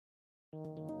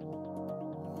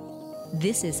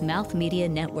This is Mouth Media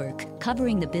Network,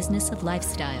 covering the business of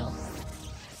lifestyle.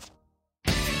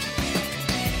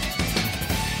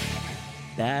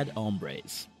 Bad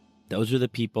hombres. Those are the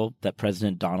people that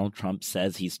President Donald Trump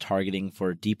says he's targeting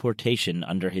for deportation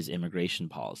under his immigration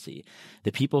policy.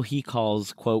 The people he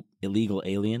calls, quote, illegal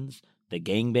aliens, the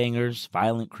gangbangers,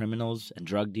 violent criminals, and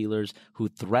drug dealers who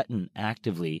threaten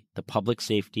actively the public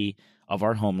safety of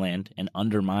our homeland and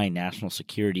undermine national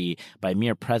security by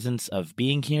mere presence of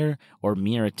being here or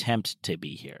mere attempt to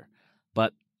be here.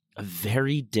 But a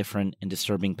very different and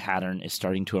disturbing pattern is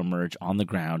starting to emerge on the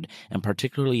ground, and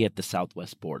particularly at the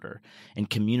southwest border. In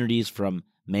communities from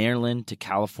Maryland to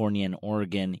California and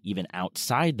Oregon, even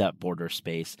outside that border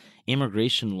space,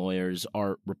 immigration lawyers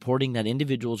are reporting that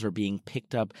individuals are being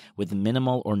picked up with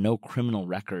minimal or no criminal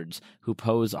records who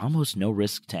pose almost no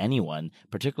risk to anyone,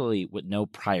 particularly with no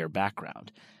prior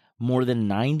background. More than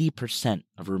 90%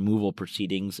 of removal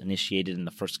proceedings initiated in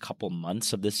the first couple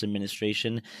months of this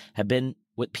administration have been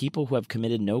with people who have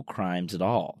committed no crimes at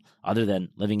all, other than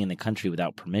living in the country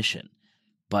without permission.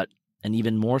 But an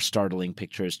even more startling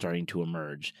picture is starting to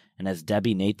emerge, and as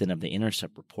Debbie Nathan of The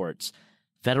Intercept reports,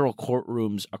 federal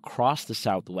courtrooms across the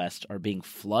Southwest are being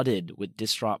flooded with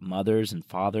distraught mothers and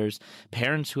fathers,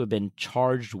 parents who have been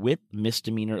charged with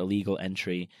misdemeanor illegal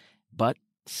entry, but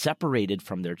separated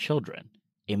from their children.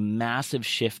 A massive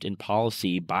shift in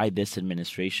policy by this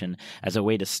administration as a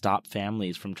way to stop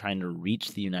families from trying to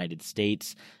reach the United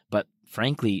States, but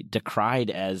frankly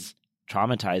decried as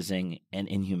traumatizing and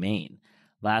inhumane.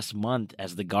 Last month,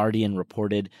 as The Guardian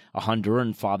reported, a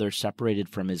Honduran father separated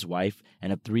from his wife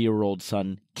and a 3-year-old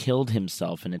son killed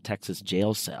himself in a Texas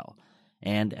jail cell.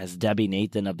 And as Debbie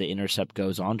Nathan of The Intercept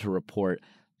goes on to report,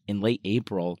 in late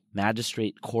April,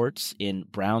 magistrate courts in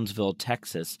Brownsville,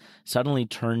 Texas, suddenly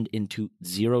turned into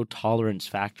zero-tolerance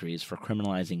factories for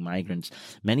criminalizing migrants,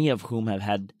 many of whom have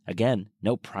had, again,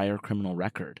 no prior criminal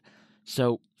record.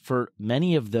 So for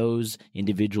many of those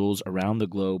individuals around the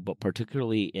globe, but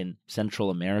particularly in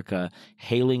Central America,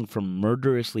 hailing from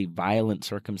murderously violent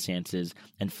circumstances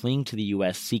and fleeing to the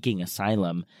U.S. seeking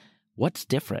asylum, what's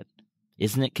different?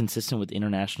 Isn't it consistent with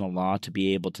international law to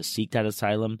be able to seek that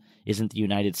asylum? Isn't the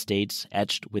United States,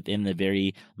 etched within the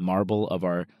very marble of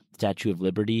our Statue of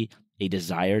Liberty, a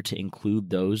desire to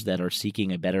include those that are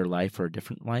seeking a better life or a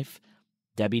different life?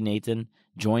 Debbie Nathan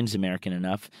joins American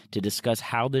Enough to discuss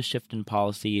how this shift in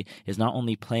policy is not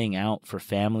only playing out for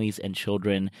families and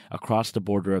children across the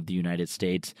border of the United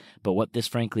States, but what this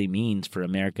frankly means for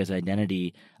America's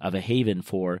identity of a haven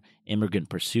for immigrant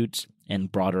pursuits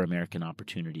and broader American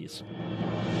opportunities.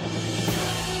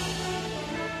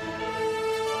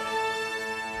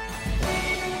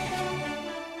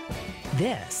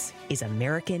 This is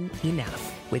American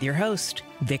Enough with your host,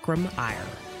 Vikram Iyer.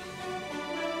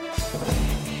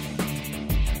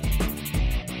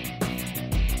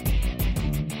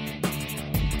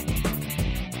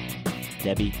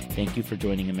 Debbie, thank you for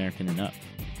joining American Enough.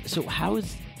 So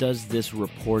does this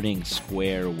reporting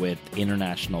square with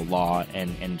international law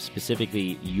and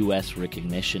specifically U.S.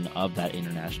 recognition of that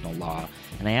international law?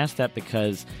 And I ask that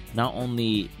because not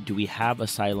only do we have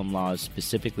asylum laws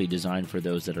specifically designed for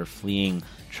those that are fleeing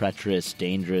treacherous,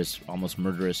 dangerous, almost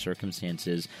murderous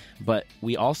circumstances, but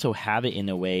we also have it in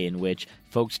a way in which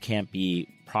folks can't be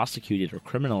prosecuted or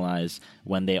criminalized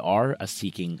when they are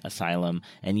seeking asylum.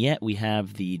 And yet we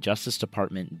have the Justice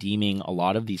Department deeming a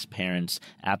lot of these parents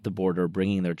at the border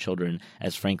bringing their children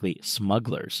as, frankly,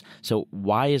 smugglers. So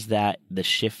why is that the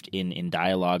shift in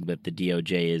dialogue that the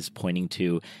DOJ is pointing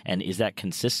to? And is that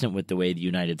consistent with the way the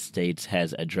United States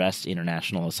has addressed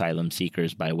international asylum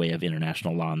seekers by way of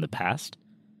international law in the past?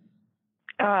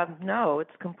 No,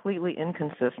 it's completely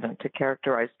inconsistent to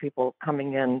characterize people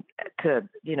coming in to,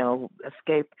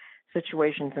 escape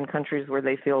situations in countries where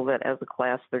they feel that as a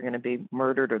class they're going to be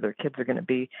murdered or their kids are going to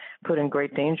be put in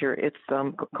great danger. It's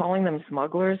calling them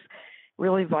smugglers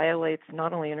really violates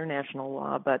not only international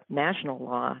law but national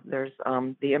law. There's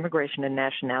the Immigration and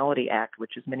Nationality Act,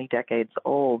 which is many decades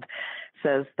old,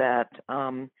 says that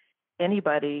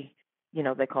anybody,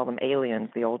 they call them aliens,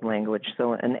 the old language.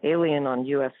 So an alien on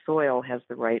U.S. soil has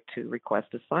the right to request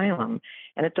asylum.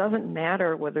 And it doesn't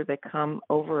matter whether they come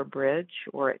over a bridge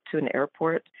or to an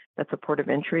airport, that's a port of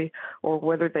entry, or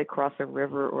whether they cross a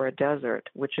river or a desert,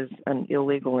 which is an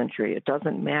illegal entry. It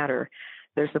doesn't matter.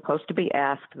 They're supposed to be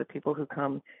asked, the people who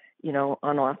come,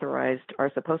 unauthorized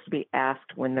are supposed to be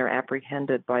asked when they're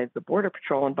apprehended by the Border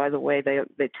Patrol. And by the way,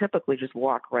 they typically just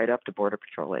walk right up to Border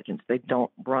Patrol agents. They don't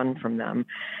run from them.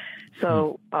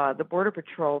 So the Border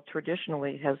Patrol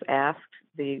traditionally has asked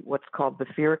what's called the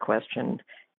fear question.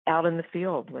 out in the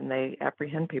field when they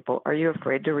apprehend people, are you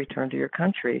afraid to return to your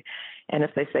country? And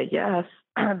if they say yes,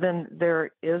 then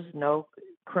there is no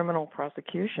criminal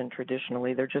prosecution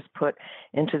traditionally. They're just put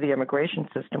into the immigration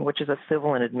system, which is a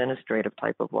civil and administrative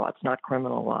type of law. It's not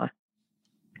criminal law.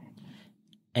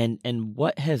 And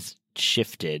what has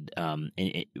shifted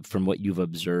from what you've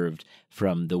observed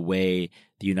from the way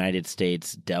the United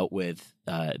States dealt with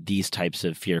these types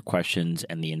of fear questions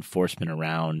and the enforcement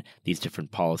around these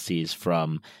different policies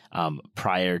from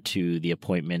prior to the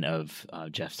appointment of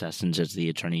Jeff Sessions as the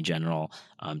Attorney General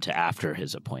to after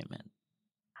his appointment?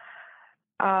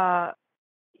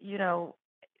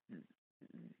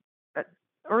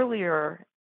 Earlier,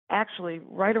 actually,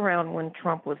 right around when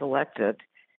Trump was elected,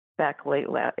 back late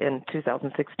in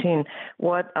 2016,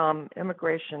 what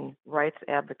immigration rights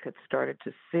advocates started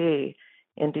to see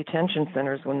in detention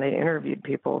centers when they interviewed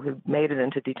people who made it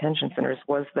into detention centers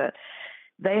was that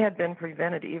they had been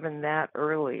prevented even that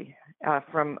early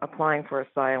from applying for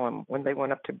asylum when they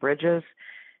went up to bridges.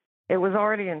 It was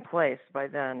already in place by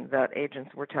then that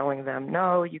agents were telling them,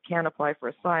 no, you can't apply for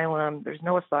asylum. There's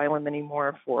no asylum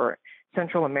anymore for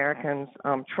Central Americans.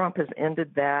 Trump has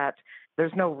ended that.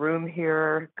 There's no room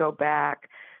here. Go back.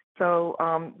 So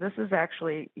this is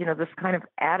actually, this kind of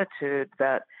attitude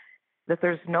that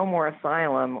there's no more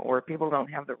asylum or people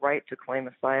don't have the right to claim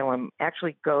asylum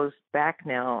actually goes back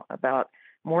now about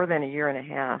more than a year and a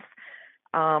half.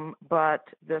 But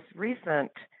this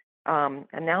recent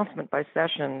announcement by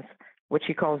Sessions, which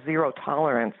he calls zero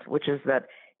tolerance, which is that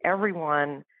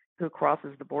everyone who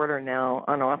crosses the border now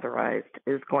unauthorized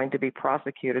is going to be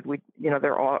prosecuted.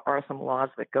 There are some laws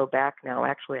that go back now,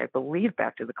 actually, I believe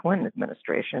back to the Clinton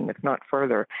administration, if not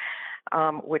further,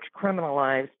 which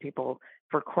criminalize people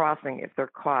for crossing if they're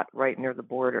caught right near the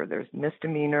border. There's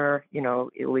misdemeanor,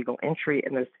 illegal entry,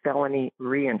 and there's felony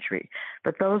reentry.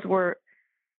 But those were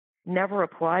never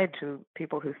applied to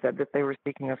people who said that they were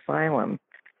seeking asylum.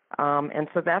 And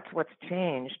so that's what's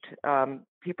changed.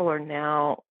 People are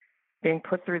now being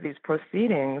put through these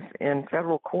proceedings in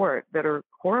federal court that are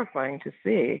horrifying to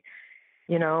see.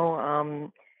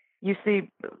 You see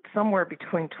somewhere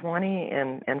between 20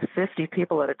 and 50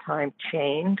 people at a time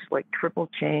chained, like triple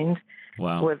chained,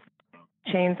 wow, with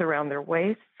chains around their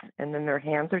waists, and then their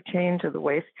hands are chained to the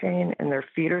waist chain, and their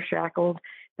feet are shackled.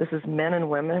 This is men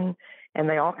and women, and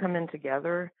they all come in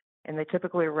together, and they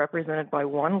typically are represented by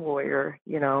one lawyer,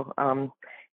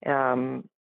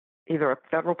 either a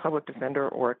federal public defender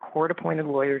or a court-appointed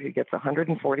lawyer who gets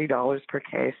 $140 per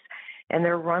case, and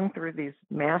they're run through these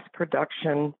mass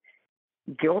production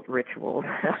guilt rituals.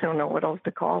 I don't know what else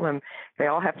to call them. They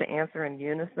all have to answer in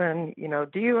unison,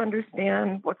 do you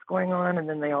understand what's going on? And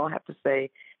then they all have to say,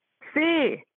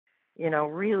 see,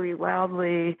 really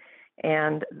loudly.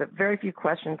 And the very few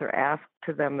questions are asked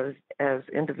to them as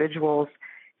individuals.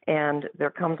 And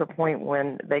there comes a point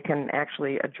when they can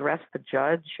actually address the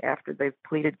judge after they've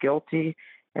pleaded guilty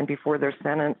and before they're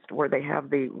sentenced, where they have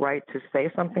the right to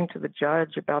say something to the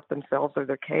judge about themselves or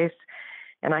their case.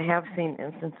 And I have seen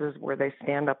instances where they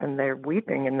stand up and they're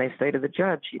weeping and they say to the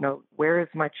judge, where is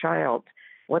my child?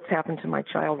 What's happened to my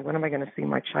child? When am I going to see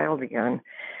my child again?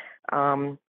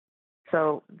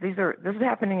 So this is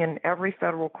happening in every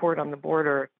federal court on the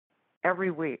border every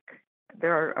week.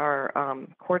 There are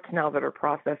courts now that are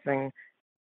processing,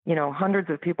 hundreds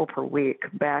of people per week.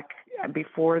 Back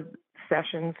before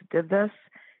Sessions did this,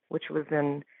 which was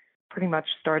pretty much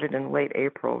started in late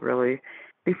April, really.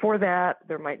 Before that,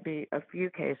 there might be a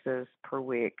few cases per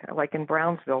week. Like in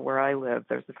Brownsville, where I live,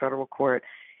 there's a federal court,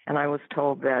 and I was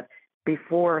told that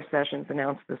before Sessions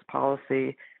announced this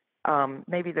policy,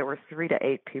 maybe there were 3 to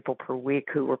 8 people per week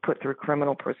who were put through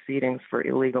criminal proceedings for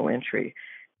illegal entry.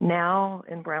 Now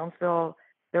in Brownsville,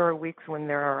 there are weeks when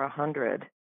there are 100.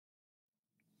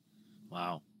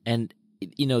 Wow. And,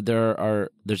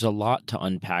 there's a lot to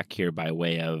unpack here by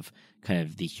way of kind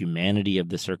of the humanity of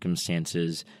the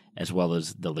circumstances as well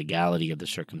as the legality of the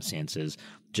circumstances.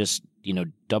 Just,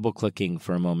 double clicking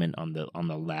for a moment on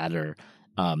the latter.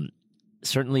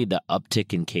 Certainly the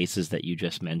uptick in cases that you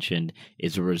just mentioned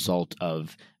is a result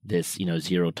of this,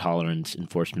 zero tolerance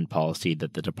enforcement policy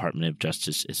that the Department of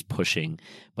Justice is pushing.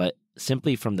 But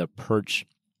simply from the perch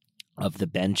of the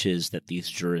benches that these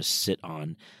jurists sit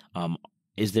on,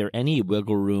 is there any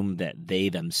wiggle room that they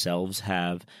themselves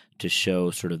have to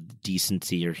show sort of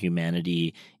decency or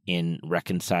humanity in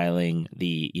reconciling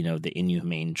the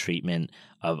inhumane treatment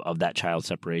of that child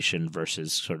separation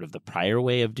versus sort of the prior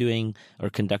way of doing or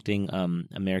conducting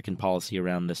American policy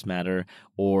around this matter?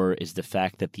 Or is the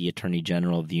fact that the Attorney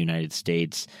General of the United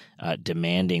States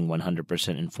demanding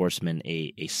 100% enforcement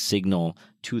a signal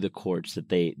to the courts that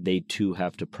they too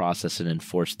have to process and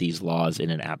enforce these laws in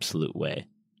an absolute way?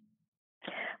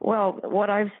 Well,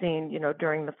 what I've seen,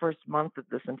 during the first month of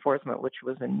this enforcement, which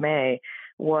was in May,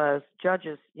 was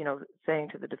judges, saying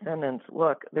to the defendants,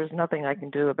 look, there's nothing I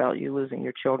can do about you losing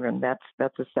your children.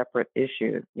 That's a separate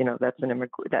issue.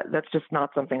 That's just not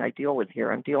something I deal with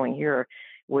here. I'm dealing here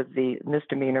with the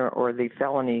misdemeanor or the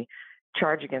felony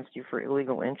charge against you for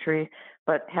illegal entry.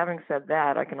 But having said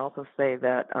that, I can also say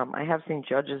that I have seen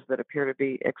judges that appear to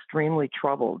be extremely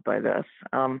troubled by this.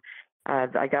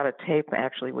 I got a tape,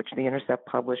 actually, which The Intercept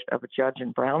published, of a judge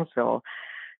in Brownsville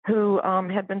who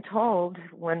had been told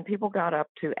when people got up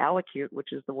to allocute, which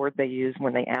is the word they use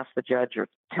when they ask the judge or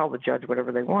tell the judge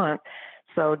whatever they want.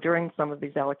 So during some of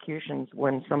these allocutions,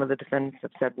 when some of the defendants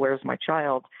have said, where's my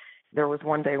child? There was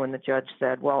one day when the judge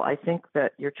said, well, I think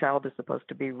that your child is supposed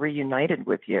to be reunited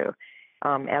with you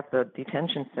at the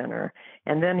detention center.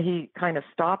 And then he kind of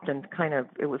stopped and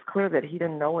it was clear that he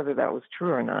didn't know whether that was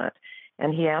true or not.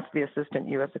 And he asked the assistant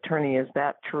U.S. attorney, is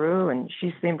that true? And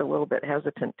she seemed a little bit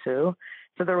hesitant too.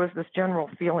 So there was this general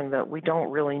feeling that we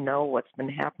don't really know what's been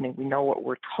happening. We know what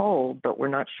we're told, but we're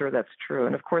not sure that's true.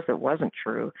 And of course, it wasn't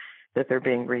true that they're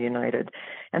being reunited.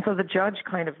 And so the judge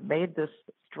kind of made this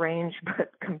strange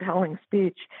but compelling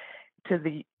speech to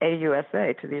the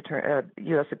AUSA, to the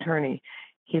U.S. attorney.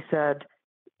 He said,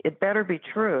 it better be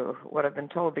true, what I've been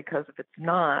told, because if it's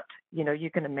not, you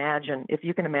can imagine, if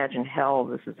you can imagine hell,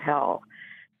 this is hell.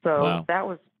 So Wow. That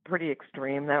was pretty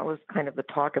extreme. That was kind of the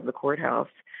talk of the courthouse.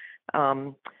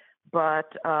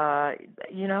 But there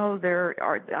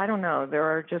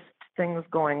are just things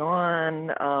going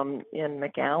on in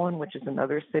McAllen, which is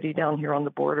another city down here on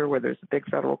the border where there's a big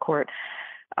federal court.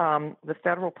 The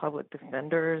federal public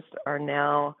defenders are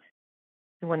now,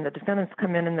 when the defendants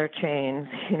come in their chains,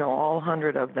 all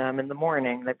 100 of them in the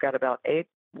morning, they've got about 8,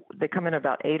 they come in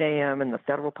about 8 a.m. and the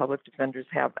federal public defenders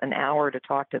have an hour to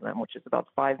talk to them, which is about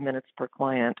 5 minutes per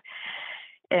client.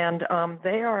 And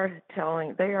they are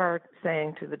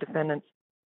saying to the defendants,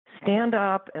 stand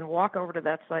up and walk over to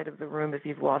that side of the room if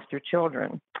you've lost your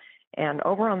children. And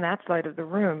over on that side of the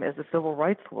room is a civil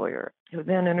rights lawyer who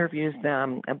then interviews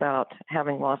them about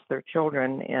having lost their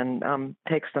children and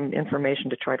takes some information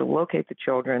to try to locate the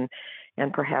children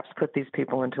and perhaps put these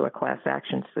people into a class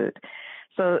action suit.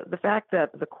 So the fact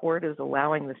that the court is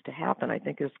allowing this to happen, I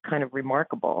think, is kind of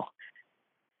remarkable.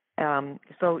 There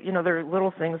are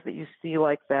little things that you see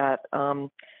like that.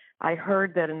 I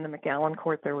heard that in the McAllen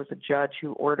court, there was a judge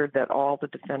who ordered that all the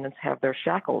defendants have their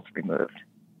shackles removed.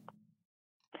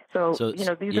 So these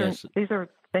are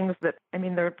things that,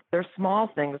 they're small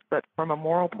things, but from a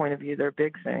moral point of view, they're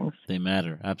big things. They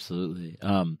matter, absolutely.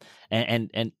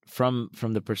 And from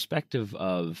the perspective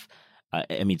of,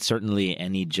 certainly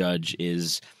any judge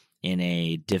is in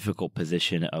a difficult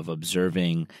position of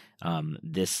observing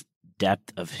this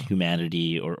depth of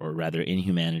humanity, or rather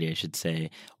inhumanity, I should say,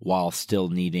 while still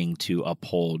needing to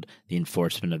uphold the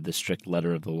enforcement of the strict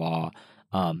letter of the law.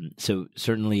 So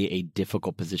certainly a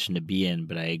difficult position to be in,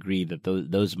 but I agree that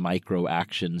those micro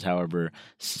actions, however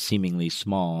seemingly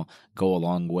small, go a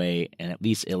long way, and at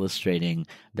least illustrating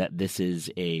that this is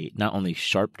a not only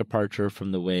sharp departure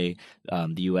from the way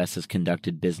the U.S. has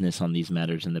conducted business on these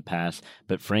matters in the past,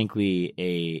 but frankly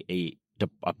a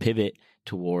pivot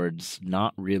towards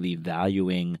not really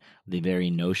valuing the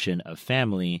very notion of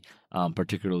family,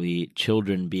 particularly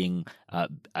children being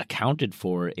accounted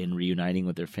for in reuniting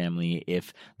with their family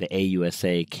if the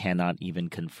AUSA cannot even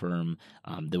confirm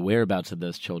the whereabouts of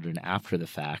those children after the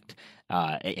fact.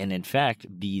 And in fact,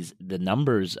 the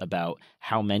numbers about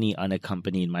how many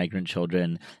unaccompanied migrant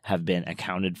children have been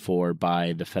accounted for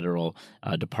by the Federal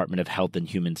Department of Health and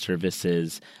Human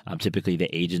Services, typically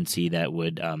the agency that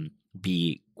would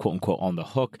be quote unquote on the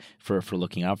hook for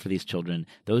looking out for these children,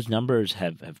 those numbers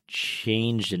have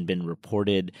changed and been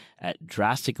reported at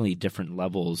drastically different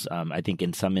levels. I think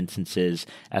in some instances,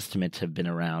 estimates have been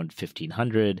around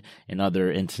 1,500. In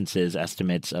other instances,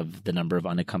 estimates of the number of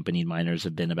unaccompanied minors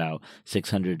have been about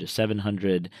 600 to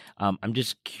 700. I'm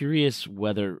just curious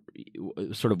whether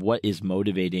sort of what is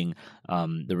motivating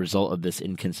the result of this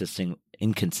inconsistent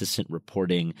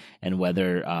reporting, and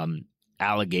whether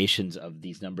allegations of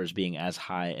these numbers being as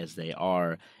high as they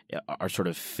are sort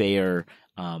of fair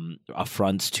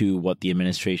affronts to what the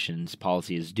administration's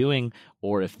policy is doing,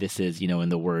 or if this is, in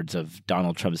the words of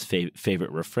Donald Trump's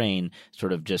favorite refrain,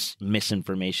 sort of just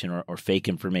misinformation or fake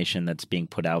information that's being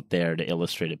put out there to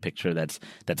illustrate a picture that's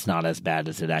not as bad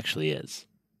as it actually is.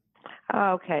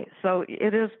 Okay, so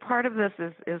it is part of this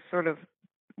is sort of,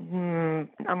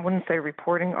 I wouldn't say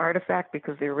reporting artifact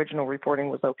because the original reporting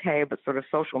was okay, but sort of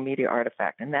social media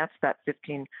artifact, and that's that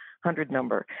 1,500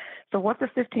 number. So what the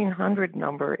 1,500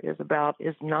 number is about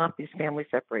is not these family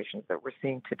separations that we're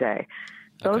seeing today.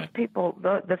 Those people,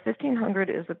 the 1,500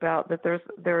 is about that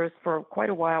there's for quite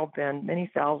a while been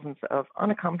many thousands of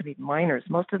unaccompanied minors.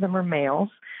 Most of them are males,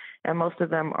 and most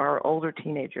of them are older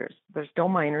teenagers. They're still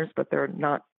minors, but they're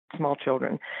not small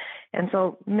children. And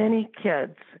so many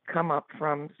kids come up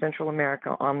from Central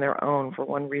America on their own for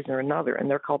one reason or another, and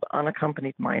they're called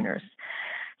unaccompanied minors.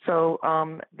 So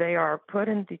they are put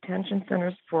in detention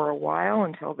centers for a while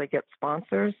until they get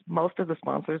sponsors. Most of the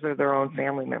sponsors are their own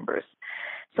family members.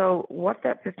 So what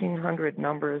that 1,500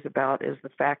 number is about is the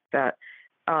fact that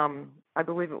I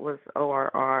believe it was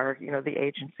ORR, the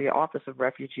agency, Office of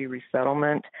Refugee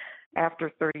Resettlement, after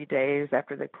 30 days,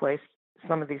 after they placed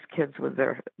some of these kids with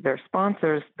their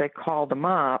sponsors, they called them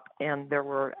up, and there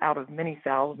were, out of many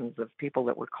thousands of people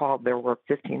that were called, there were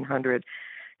 1,500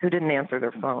 who didn't answer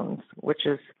their phones, which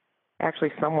is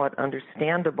actually somewhat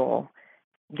understandable,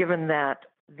 given that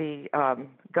the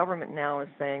government now is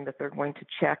saying that they're going to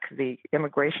check the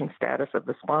immigration status of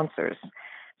the sponsors.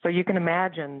 So you can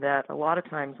imagine that a lot of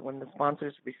times when the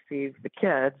sponsors receive the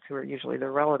kids, who are usually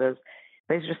their relatives,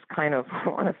 they just kind of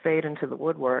want to fade into the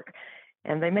woodwork.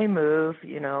 And they may move,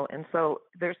 and so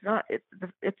there's not,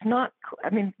 it's not,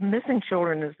 missing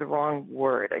children is the wrong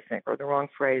word, I think, or the wrong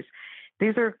phrase.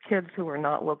 These are kids who are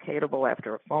not locatable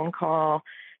after a phone call.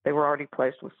 They were already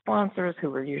placed with sponsors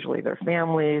who were usually their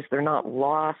families. They're not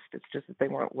lost. It's just that they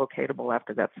weren't locatable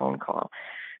after that phone call.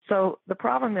 So the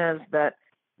problem is that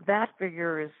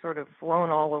figure is sort of flown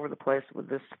all over the place with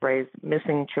this phrase,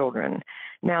 missing children.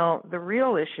 Now, the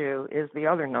real issue is the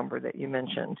other number that you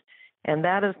mentioned. And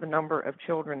that is the number of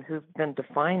children who've been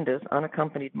defined as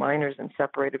unaccompanied minors and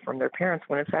separated from their parents,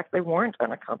 when in fact they weren't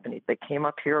unaccompanied. They came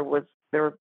up here with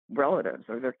their relatives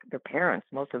or their parents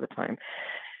most of the time.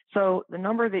 So the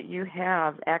number that you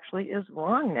have actually is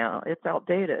wrong now. It's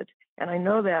outdated. And I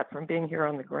know that from being here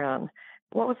on the ground.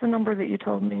 What was the number that you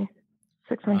told me?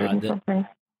 600 and something?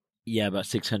 Yeah, about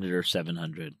 600 or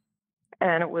 700.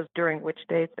 And it was during which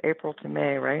dates? April to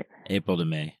May, right? April to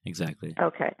May, exactly.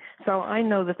 Okay. So I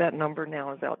know that number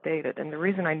now is outdated. And the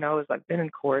reason I know is I've been in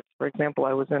courts. For example,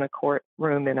 I was in a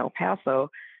courtroom in El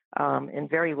Paso in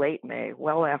very late May,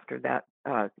 well after that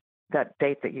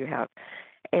date that you have.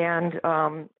 And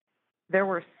there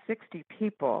were 60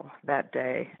 people that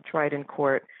day tried in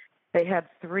court. They had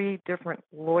 3 different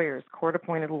lawyers,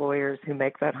 court-appointed lawyers, who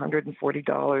make that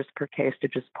 $140 per case to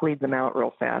just plead them out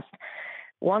real fast.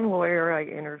 One lawyer I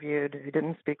interviewed who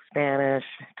didn't speak Spanish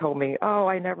told me,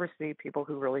 I never see people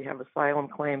who really have asylum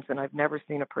claims, and I've never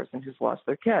seen a person who's lost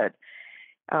their kid.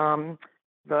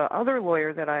 The other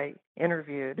lawyer that I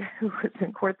interviewed, who was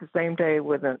in court the same day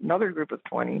with another group of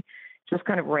 20, just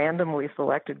kind of randomly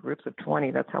selected groups of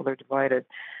 20, that's how they're divided,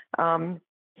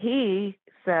 he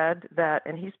said that,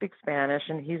 and he speaks Spanish,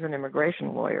 and he's an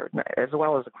immigration lawyer as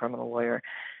well as a criminal lawyer.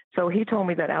 So he told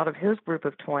me that out of his group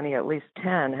of 20, at least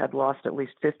 10 had lost at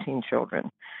least 15 children.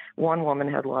 One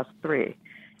woman had lost 3.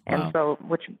 And so,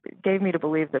 which gave me to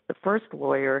believe that the first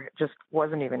lawyer just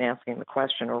wasn't even asking the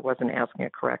question or wasn't asking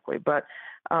it correctly. But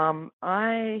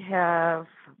I have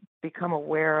become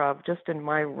aware of, just in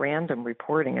my random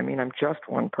reporting, I'm just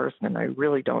one person and I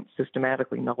really don't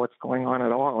systematically know what's going on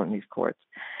at all in these courts.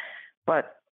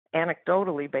 But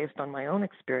anecdotally, based on my own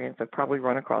experience, I've probably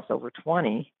run across over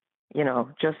 20,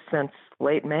 just since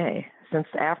late May, since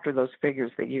after those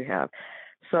figures that you have.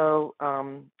 So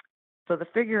the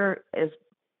figure is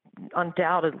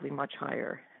undoubtedly much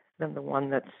higher than the one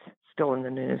that's still in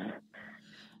the news.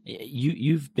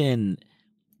 You've been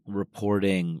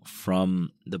reporting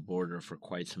from the border for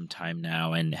quite some time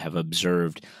now and have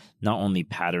observed not only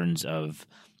patterns of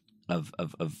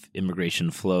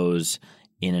immigration flows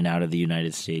in and out of the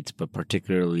United States, but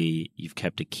particularly you've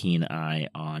kept a keen eye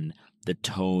on the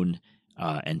tone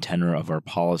and tenor of our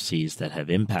policies that have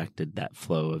impacted that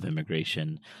flow of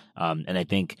immigration. And I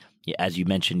think, as you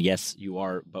mentioned, yes, you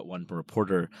are but one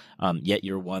reporter, yet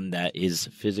you're one that is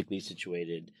physically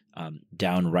situated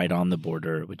down right on the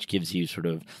border, which gives you sort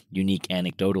of unique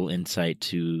anecdotal insight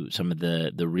to some of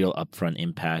the real upfront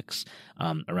impacts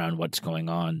around what's going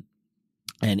on.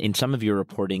 And in some of your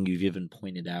reporting, you've even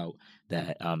pointed out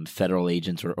that federal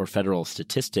agents or federal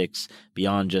statistics,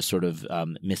 beyond just sort of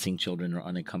missing children or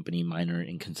unaccompanied minor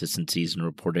inconsistencies in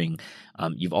reporting,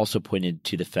 you've also pointed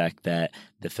to the fact that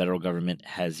the federal government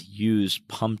has used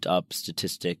pumped up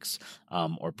statistics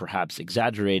or perhaps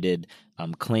exaggerated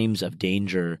claims of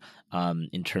danger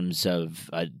in terms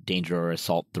of danger or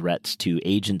assault threats to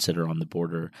agents that are on the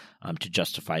border to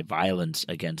justify violence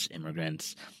against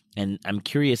immigrants. And I'm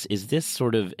curious, is this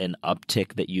sort of an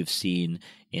uptick that you've seen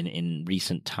in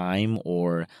recent time,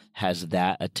 or has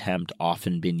that attempt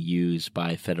often been used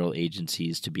by federal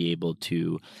agencies to be able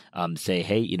to say,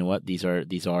 hey, you know what, these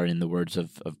are in the words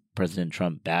of President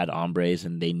Trump, bad hombres,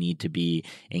 and they need to be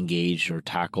engaged or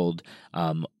tackled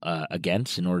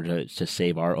against in order to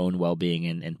save our own well-being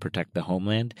and protect the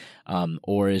homeland?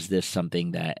 Or is this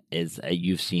something that is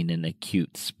you've seen an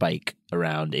acute spike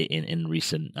around in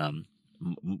recent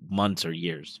months or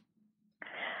years?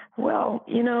 Well,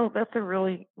 that's a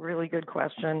really, really good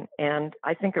question. And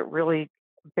I think it really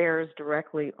bears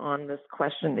directly on this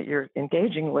question that you're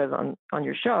engaging with on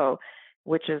your show,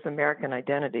 which is American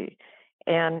identity.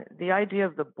 And the idea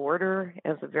of the border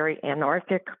as a very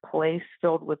anarchic place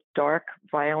filled with dark,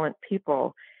 violent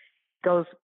people goes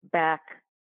back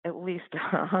at least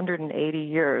 180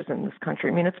 years in this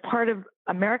country. I mean, it's part of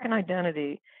American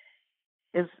identity.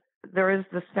 There is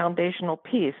this foundational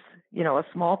piece, a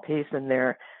small piece in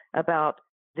there about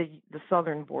the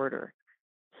southern border.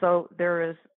 So there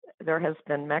has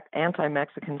been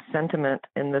anti-Mexican sentiment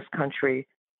in this country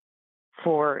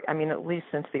at least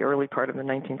since the early part of the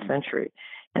 19th century.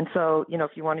 And so,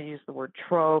 if you want to use the word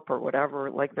trope or whatever,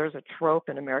 like there's a trope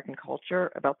in American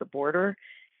culture about the border.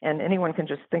 And anyone can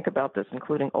just think about this,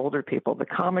 including older people. The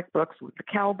comic books with the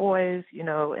cowboys, and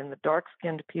the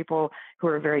dark-skinned people who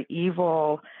are very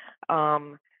evil.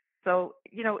 So,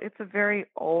 it's a very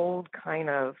old kind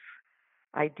of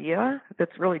idea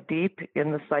that's really deep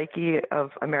in the psyche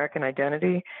of American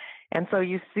identity. And so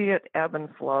you see it ebb and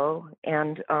flow.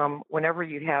 And whenever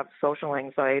you have social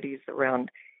anxieties around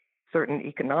certain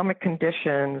economic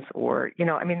conditions or,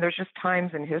 there's just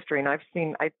times in history, and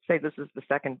I'd say this is the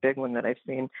second big one that I've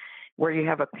seen, where you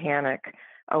have a panic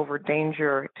over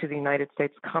danger to the United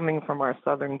States coming from our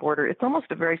southern border. It's almost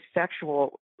a very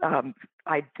sexual,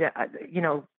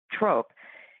 trope.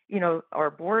 Our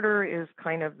border is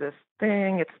kind of this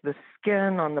thing. It's the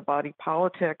skin on the body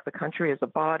politic. The country is a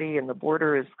body, and the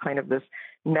border is kind of this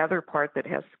nether part that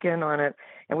has skin on it.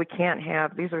 And we can't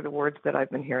have, these are the words that I've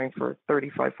been hearing for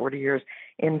 35, 40 years,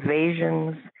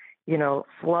 invasions,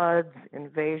 floods,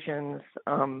 invasions,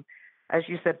 as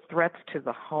you said, threats to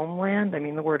the homeland. I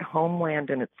mean, the word homeland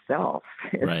in itself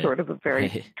is Right. sort of a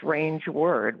very strange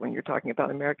word when you're talking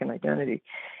about American identity.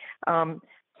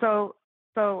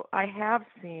 So I have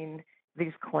seen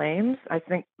these claims. I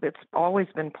think it's always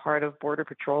been part of Border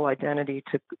Patrol identity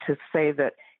to say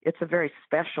that it's a very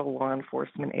special law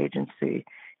enforcement agency.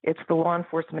 It's the law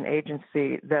enforcement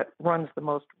agency that runs the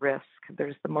most risk.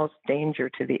 There's the most danger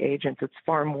to the agents. It's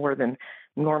far more than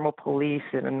normal police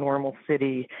in a normal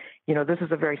city. This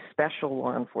is a very special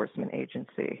law enforcement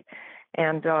agency.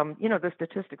 And, the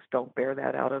statistics don't bear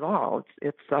that out at all.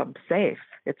 It's safe.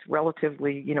 It's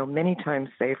relatively, many times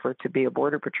safer to be a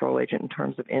Border Patrol agent in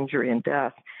terms of injury and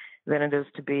death than it is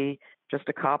to be just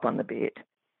a cop on the beat.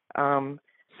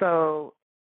 So,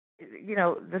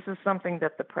 this is something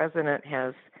that the president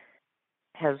has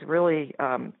really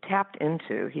tapped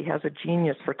into. He has a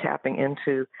genius for tapping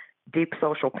into deep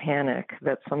social panic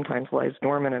that sometimes lies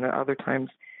dormant and at other times,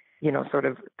 sort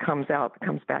of comes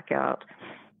back out.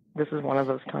 This is one of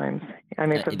those times. I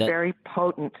mean, it's a very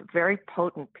potent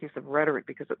piece of rhetoric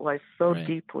because it lies so Right.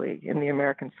 deeply in the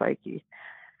American psyche.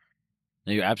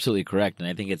 No, you're absolutely correct, and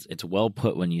I think it's well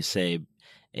put when you say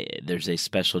there's a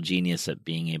special genius at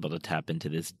being able to tap into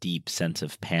this deep sense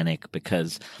of panic,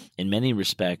 because in many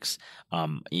respects,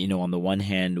 on the one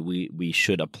hand, we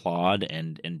should applaud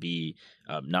and be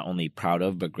not only proud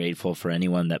of, but grateful for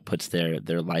anyone that puts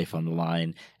their life on the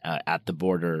line at the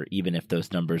border, even if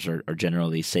those numbers are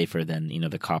generally safer than,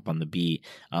 the cop on the beat.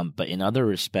 But in other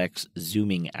respects,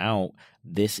 zooming out,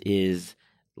 this is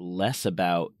less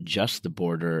about just the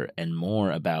border and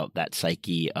more about that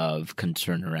psyche of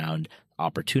concern around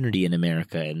opportunity in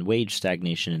America and wage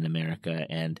stagnation in America.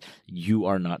 And you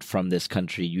are not from this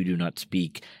country. You do not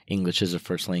speak English as a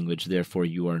first language. Therefore,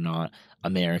 you are not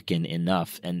American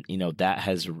enough. And, that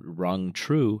has rung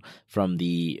true from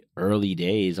the early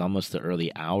days, almost the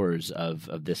early hours of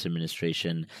this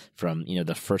administration, from,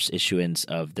 the first issuance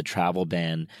of the travel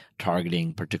ban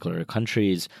targeting particular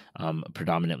countries,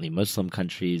 predominantly Muslim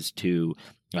countries, to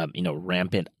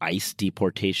rampant ICE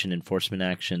deportation enforcement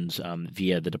actions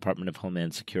via the Department of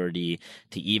Homeland Security,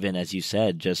 to even, as you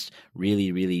said, just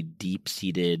really, really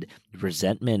deep-seated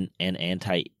resentment and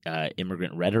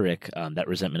anti-immigrant rhetoric. That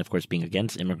resentment, of course, being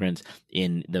against immigrants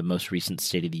in the most recent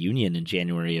State of the Union in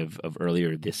January of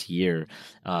earlier this year.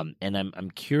 And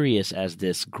I'm curious, as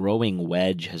this growing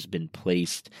wedge has been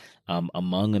placed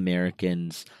among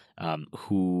Americans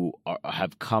who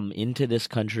have come into this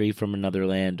country from another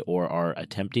land or are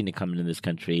attempting to come into this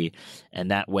country, and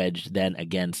that wedge then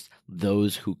against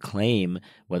those who claim,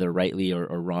 whether rightly or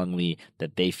wrongly,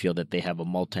 that they feel that they have a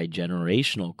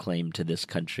multi-generational claim to this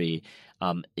country.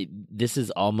 This is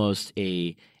almost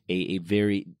a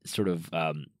very sort of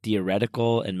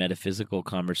theoretical and metaphysical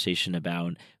conversation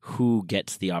about who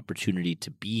gets the opportunity to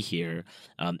be here.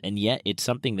 And yet it's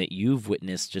something that you've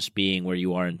witnessed just being where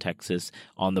you are in Texas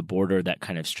on the border, that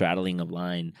kind of straddling a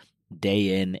line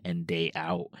day in and day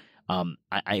out.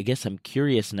 I guess I'm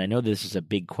curious, and I know this is a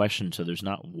big question, so there's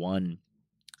not one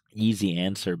easy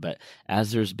answer, but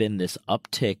as there's been this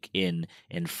uptick in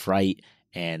fright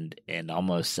and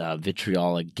almost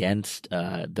vitriol against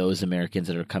those Americans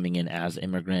that are coming in as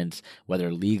immigrants,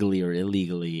 whether legally or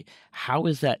illegally, how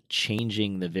is that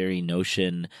changing the very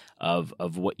notion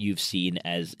of what you've seen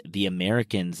as the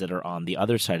Americans that are on the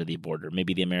other side of the border,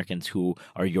 maybe the Americans who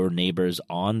are your neighbors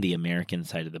on the American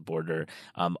side of the border?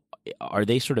 Are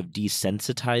they sort of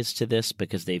desensitized to this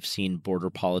because they've seen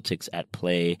border politics at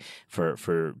play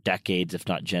for decades, if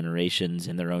not generations,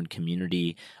 in their own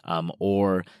community?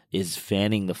 Or is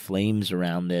fanning the flames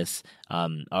around this?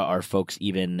 Are folks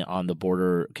even on the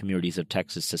border communities of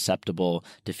Texas susceptible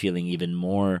to feeling even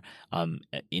more,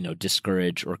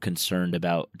 discouraged or concerned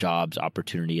about jobs,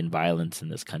 opportunity, and violence in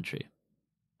this country?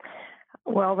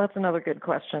 Well, that's another good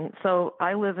question. So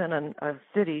I live in a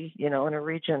city, in a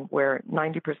region where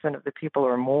 90% of the people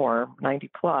or more,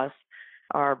 90 plus,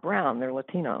 are brown. They're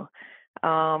Latino.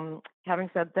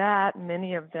 Having said that,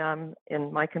 many of them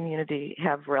in my community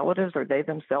have relatives or they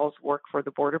themselves work for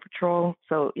the Border Patrol.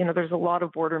 So, there's a lot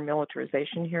of border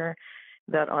militarization here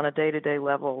that on a day-to-day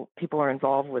level people are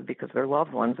involved with because their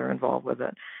loved ones are involved with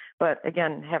it. But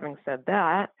again, having said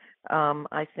that,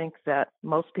 I think that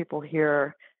most people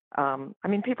here,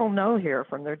 people know here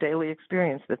from their daily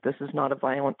experience that this is not a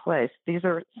violent place. These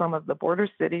are some of the border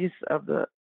cities of the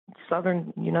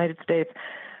southern United States,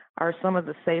 are some of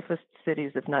the safest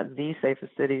cities, if not the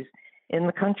safest cities in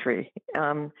the country.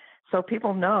 So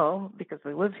people know, because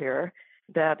they live here,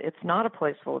 that it's not a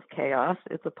place full of chaos.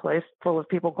 It's a place full of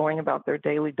people going about their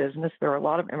daily business. There are a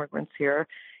lot of immigrants here,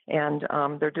 and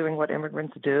they're doing what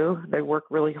immigrants do. They work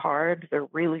really hard. They're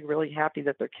really, really happy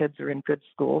that their kids are in good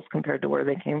schools compared to where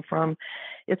they came from.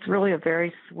 It's really a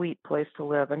very sweet place to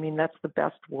live. I mean, that's the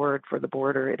best word for the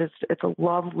border. It's a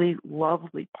lovely,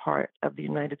 lovely part of the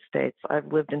United States.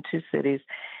 I've lived in 2 cities,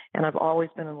 and I've always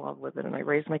been in love with it. And I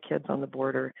raised my kids on the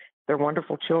border. They're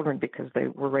wonderful children because they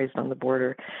were raised on the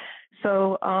border.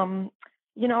 So,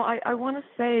 I want to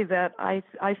say that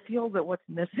I feel that what's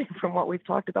missing from what we've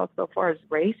talked about so far is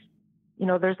race.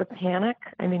 There's a panic.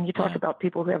 I mean, you talk about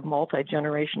people who have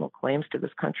multi-generational claims to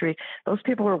this country. Those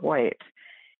people are white.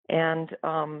 And,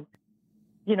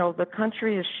 the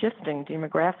country is shifting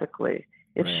demographically.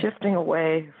 It's shifting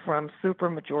away from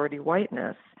supermajority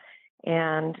whiteness.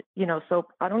 And, so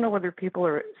I don't know whether people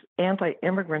are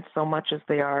anti-immigrants so much as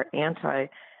they are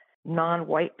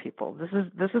anti-non-white people.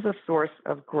 This is a source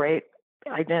of great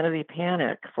identity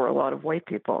panic for a lot of white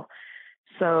people.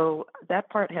 So that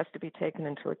part has to be taken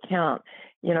into account,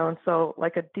 and so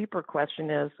like a deeper question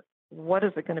is, what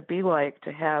is it going to be like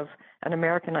to have an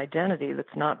American identity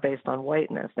that's not based on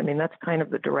whiteness? I mean, that's kind of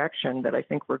the direction that I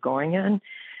think we're going in.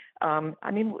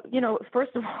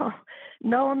 First of all,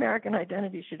 no American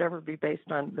identity should ever be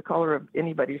based on the color of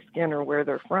anybody's skin or where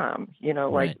they're from.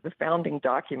 Like the founding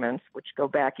documents, which go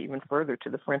back even further to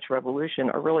the French Revolution,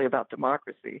 are really about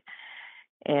democracy.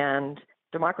 And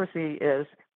democracy is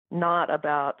not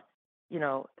about,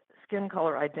 skin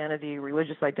color identity,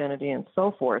 religious identity, and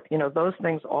so forth. Those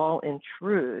things all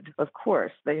intrude, of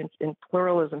course. In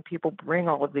pluralism, people bring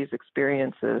all of these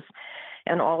experiences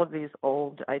and all of these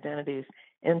old identities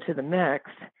into the mix.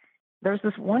 There's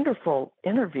this wonderful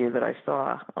interview that I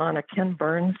saw on a Ken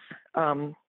Burns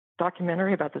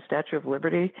documentary about the Statue of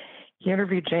Liberty. He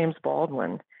interviewed James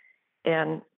Baldwin,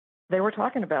 and they were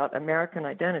talking about American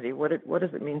identity. What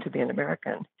does it mean to be an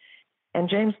American? And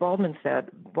James Baldwin said,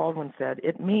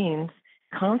 it means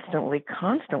constantly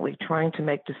trying to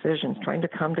make decisions, trying to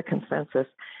come to consensus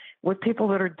with people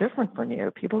that are different from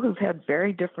you, people who've had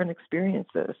very different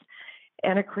experiences.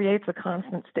 And it creates a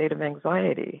constant state of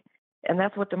anxiety. And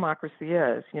that's what democracy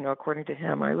is, according to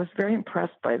him. I was very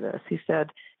impressed by this. He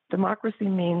said, democracy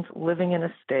means living in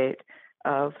a state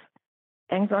of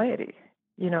anxiety.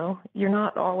 You're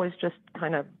not always just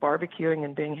kind of barbecuing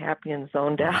and being happy and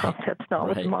zoned out. That's not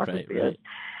what democracy is.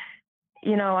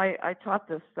 I taught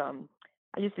this,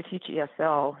 I used to teach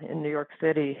ESL in New York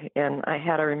City, and I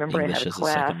had a class. English as a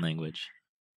second language.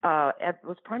 It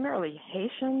was primarily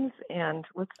Haitians and,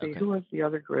 who was the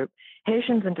other group?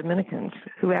 Haitians and Dominicans,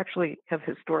 who actually have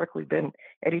historically been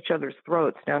at each other's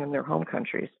throats down in their home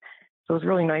countries. So it was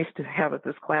really nice to have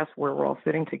this class where we're all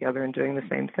sitting together and doing the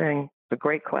same thing. It's a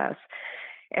great class.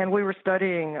 And we were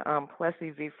studying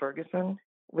Plessy v. Ferguson,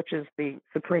 which is the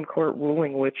Supreme Court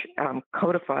ruling which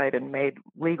codified and made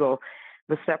legal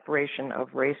the separation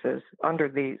of races under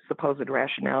the supposed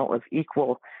rationale of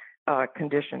equal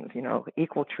conditions,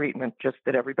 equal treatment, just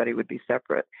that everybody would be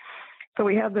separate. So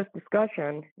we had this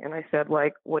discussion, and I said,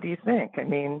 what do you think? I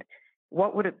mean,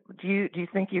 what would it, do you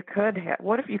think you could have,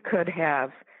 what if you could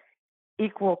have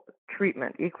equal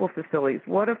treatment, equal facilities?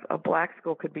 What if a black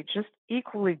school could be just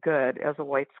equally good as a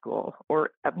white school,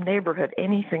 or a neighborhood,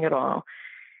 anything at all?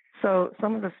 So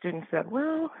some of the students said,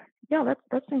 well, yeah,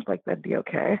 that seems like that'd be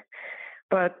okay.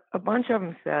 But a bunch of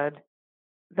them said,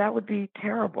 that would be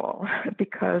terrible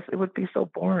because it would be so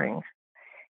boring,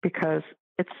 because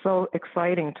it's so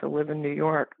exciting to live in New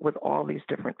York with all these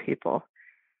different people.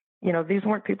 These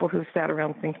weren't people who sat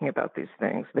around thinking about these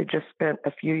things. They just spent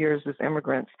a few years as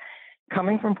immigrants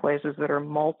coming from places that are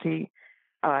not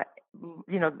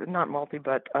multi,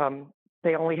 but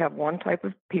they only have one type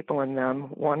of people in them,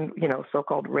 one,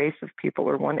 so-called race of people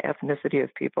or one ethnicity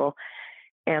of people.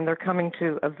 And they're coming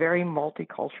to a very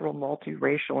multicultural,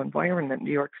 multiracial environment in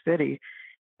New York City.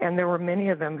 And there were many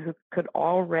of them who could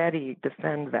already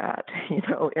defend that,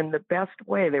 in the best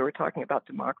way. They were talking about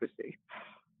democracy.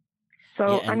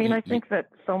 So, I think that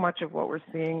so much of what we're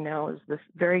seeing now is this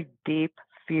very deep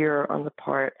fear on the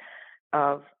part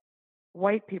of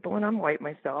white people, and I'm white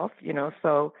myself,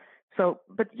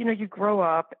 but, you grow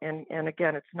up and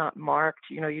again, it's not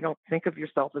marked, you don't think of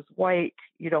yourself as white.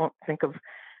 You don't think of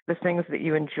the things that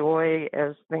you enjoy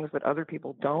as things that other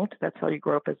people don't. That's how you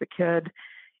grow up as a kid.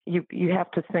 You have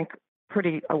to think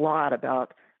a lot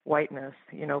about whiteness,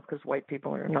 because white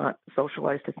people are not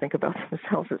socialized to think about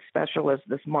themselves as special as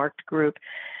this marked group.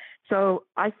 So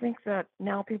I think that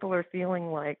now people are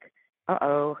feeling like,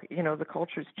 the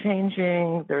culture's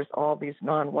changing. There's all these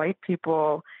non-white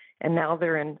people, and now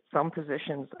they're in some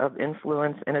positions of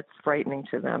influence, and it's frightening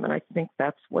to them. And I think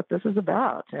that's what this is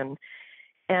about. And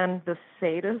the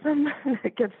sadism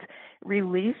that gets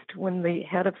released when the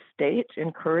head of state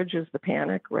encourages the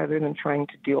panic rather than trying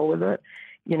to deal with it,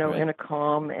 in a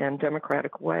calm and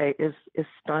democratic way is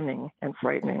stunning and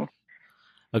frightening.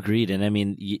 Agreed. And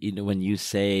when you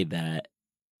say that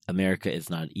America is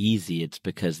not easy, it's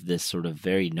because this sort of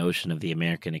very notion of the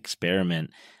American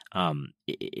experiment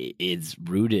is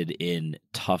rooted in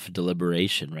tough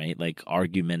deliberation, right? Like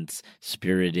arguments,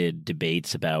 spirited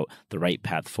debates about the right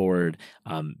path forward,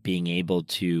 being able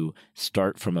to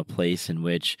start from a place in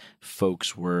which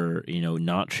folks were,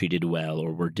 not treated well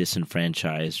or were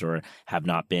disenfranchised or have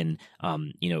not been,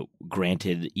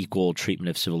 granted equal treatment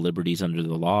of civil liberties under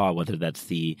the law, whether that's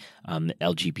the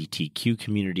LGBTQ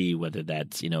community, whether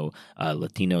that's,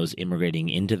 Latinos immigrating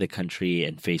into the country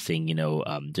and facing,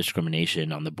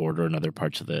 discrimination on the border and other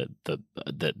parts of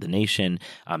the nation,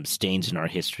 stains in our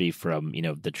history from,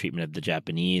 the treatment of the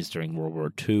Japanese during World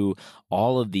War II,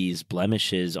 all of these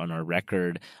blemishes on our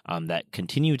record that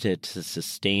continue to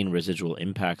sustain residual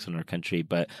impacts on our country.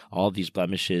 But all of these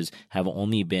blemishes have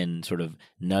only been sort of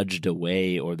nudged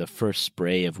away, or the first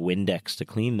spray of Windex to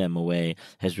clean them away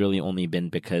has really only been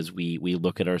because we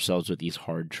look at ourselves with these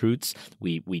hard truths.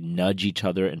 We nudge each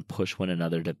other and push one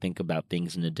another to think about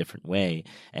things in a different way.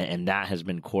 And that has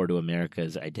been core to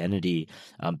America's identity.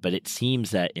 But it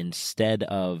seems that instead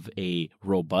of a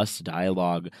robust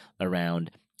dialogue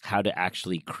around how to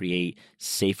actually create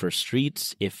safer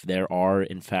streets if there are,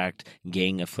 in fact,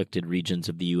 gang-afflicted regions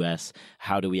of the U.S.,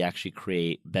 how do we actually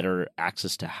create better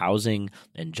access to housing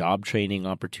and job training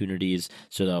opportunities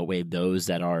so that way those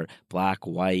that are black,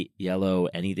 white, yellow,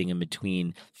 anything in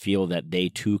between feel that they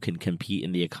too can compete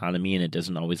in the economy, and it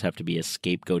doesn't always have to be a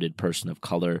scapegoated person of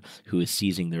color who is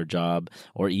seizing their job,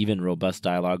 or even robust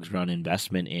dialogues around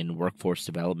investment in workforce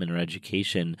development or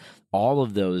education. All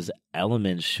of those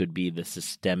elements should be the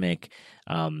systemic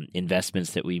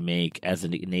investments that we make as a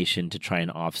nation to try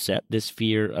and offset this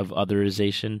fear of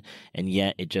otherization. And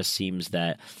yet it just seems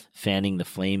that fanning the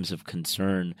flames of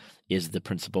concern is the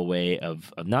principal way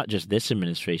of not just this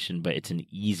administration, but it's an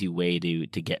easy way to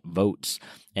get votes.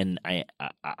 And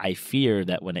I fear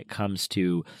that when it comes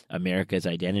to America's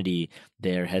identity,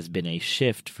 there has been a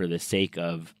shift for the sake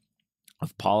of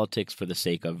politics, for the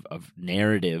sake of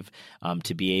narrative,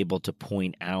 to be able to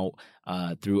point out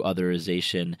through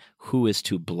otherization who is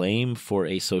to blame for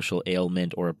a social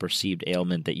ailment or a perceived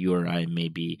ailment that you or I may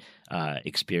be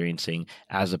experiencing,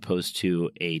 as opposed to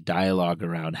a dialogue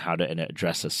around how to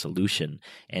address a solution.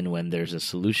 And when there's a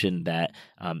solution that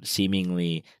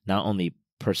seemingly not only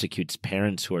persecutes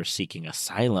parents who are seeking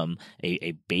asylum,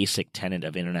 a basic tenet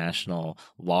of international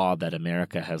law that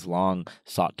America has long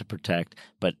sought to protect,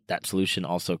 but that solution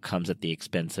also comes at the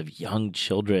expense of young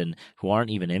children who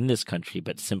aren't even in this country,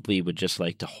 but simply would just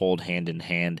like to hold hand in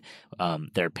hand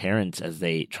their parents as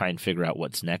they try and figure out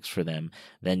what's next for them,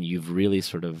 then you've really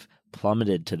sort of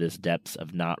plummeted to this depths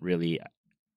of not really,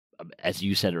 as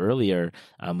you said earlier,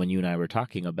 when you and I were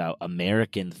talking about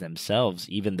Americans themselves,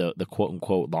 even the quote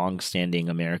unquote long-standing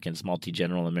Americans,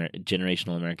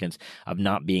 generational Americans, of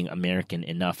not being American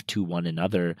enough to one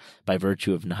another by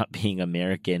virtue of not being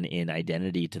American in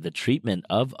identity to the treatment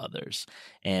of others.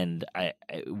 And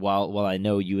while I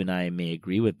know you and I may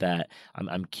agree with that,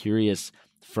 I'm curious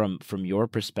from your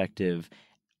perspective.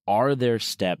 Are there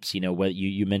steps? What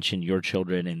you mentioned your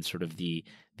children and sort of the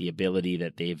ability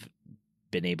that they've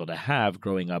been able to have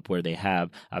growing up where they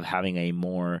have, of having a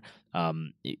more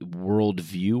world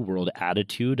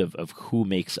attitude of who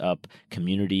makes up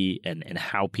community and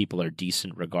how people are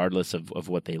decent regardless of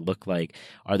what they look like.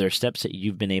 Are there steps that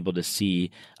you've been able to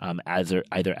see either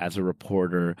as a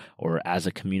reporter or as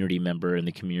a community member in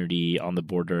the community on the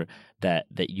border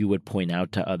that you would point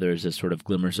out to others as sort of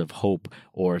glimmers of hope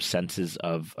or senses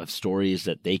of stories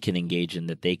that they can engage in,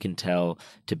 that they can tell,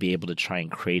 to be able to try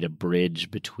and create a bridge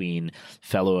between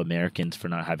fellow Americans for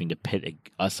not having to pit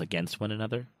us against one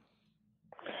another?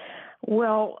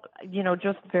 Well,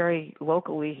 just very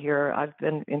locally here, I've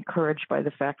been encouraged by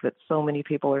the fact that so many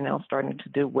people are now starting to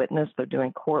do witness. They're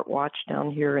doing court watch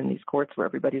down here in these courts where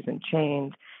everybody's in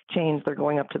chains. They're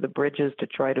going up to the bridges to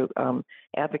try to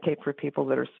advocate for people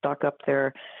that are stuck up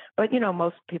there. But,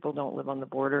 most people don't live on the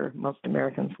border. Most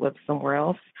Americans live somewhere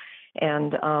else.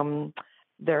 And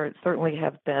there certainly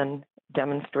have been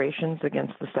demonstrations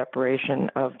against the separation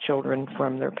of children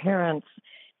from their parents.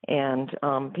 And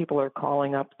people are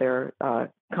calling up their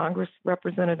Congress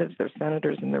representatives, their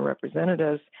senators and their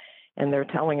representatives, and they're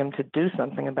telling them to do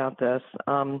something about this.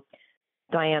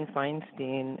 Dianne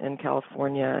Feinstein in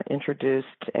California introduced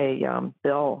a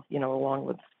bill, along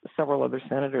with several other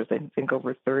senators, I think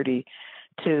over 30,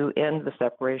 to end the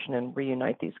separation and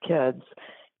reunite these kids.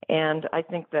 And I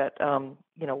think that,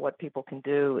 what people can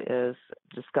do is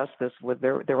discuss this with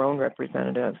their own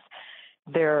representatives.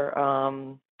 There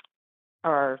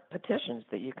are petitions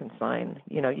that you can sign.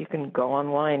 You can go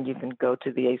online, you can go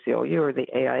to the ACLU or the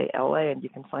AILA, and you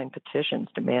can sign petitions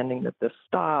demanding that this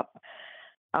stop.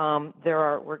 There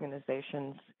are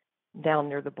organizations down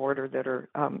near the border that are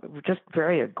just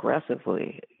very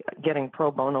aggressively getting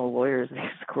pro bono lawyers, these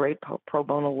great pro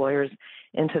bono lawyers,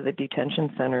 into the detention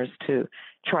centers to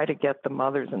try to get the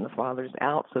mothers and the fathers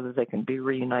out so that they can be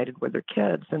reunited with their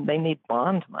kids. And they need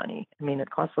bond money. I mean, it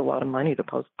costs a lot of money to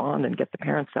post bond and get the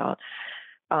parents out.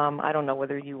 I don't know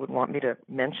whether you would want me to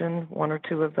mention one or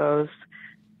two of those.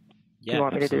 Yeah, do you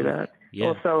want absolutely. me to do that? Yeah,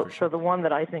 well, sure. So the one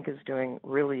that I think is doing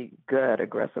really good,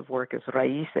 aggressive work is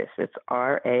Raices. It's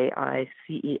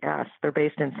RAICES. They're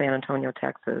based in San Antonio,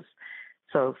 Texas.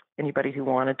 So anybody who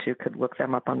wanted to could look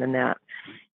them up on the net.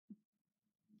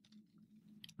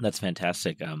 That's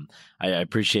fantastic. I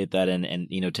appreciate that.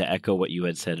 And to echo what you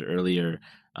had said earlier,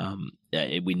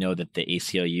 we know that the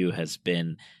ACLU has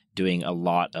been doing a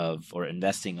lot of, or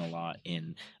investing a lot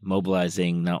in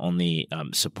mobilizing not only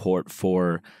support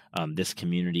for this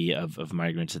community of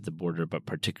migrants at the border, but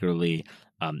particularly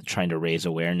trying to raise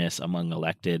awareness among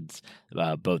electeds,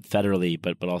 both federally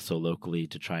but also locally,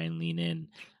 to try and lean in.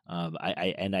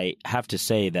 I have to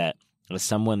say that as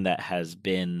someone that has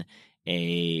been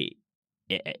a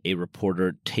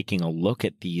reporter taking a look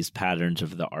at these patterns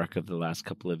over the arc of the last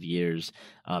couple of years,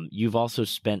 you've also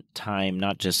spent time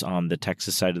not just on the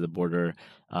Texas side of the border,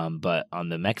 but on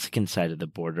the Mexican side of the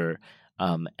border,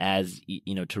 as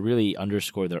to really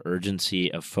underscore the urgency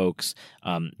of folks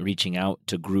reaching out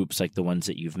to groups like the ones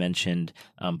that you've mentioned,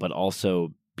 but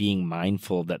also being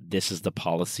mindful that this is the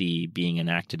policy being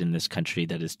enacted in this country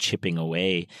that is chipping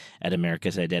away at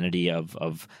America's identity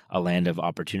of a land of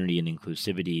opportunity and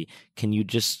inclusivity. Can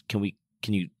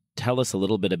you tell us a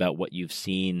little bit about what you've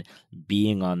seen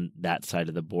being on that side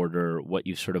of the border, what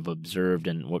you've sort of observed,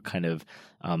 and what kind of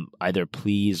either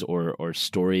pleas or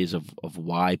stories of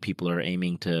why people are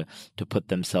aiming to put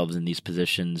themselves in these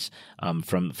positions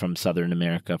from Southern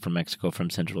America, from Mexico, from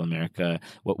Central America?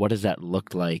 What does that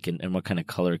look like, and what kind of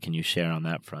color can you share on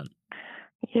that front?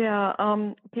 Yeah,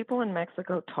 people in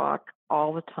Mexico talk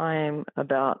all the time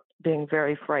about being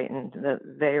very frightened that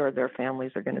they or their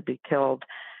families are going to be killed.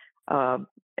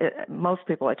 Most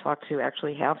people I talk to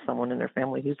actually have someone in their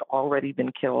family who's already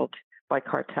been killed by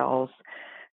cartels.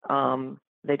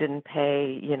 They didn't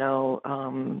pay,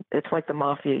 it's like the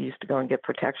mafia used to go and get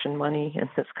protection money in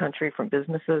this country from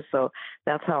businesses. So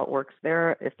that's how it works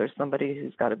there. If there's somebody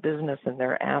who's got a business and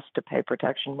they're asked to pay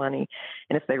protection money,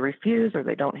 and if they refuse or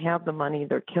they don't have the money,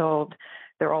 they're killed.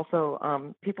 There are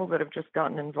also people that have just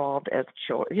gotten involved as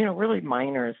children, really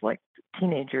minors, like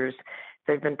teenagers.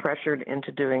 They've been pressured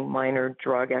into doing minor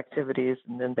drug activities,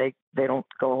 and then they don't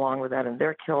go along with that, and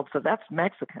they're killed. So that's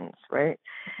Mexicans, right?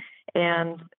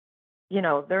 And,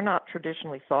 they're not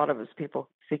traditionally thought of as people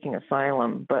seeking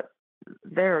asylum, but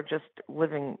they're just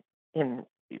living in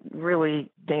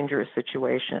really dangerous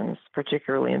situations,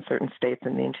 particularly in certain states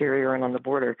in the interior and on the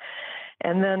border.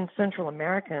 And then Central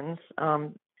Americans,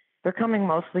 they're coming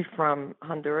mostly from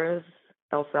Honduras,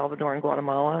 El Salvador, and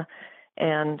Guatemala.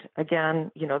 And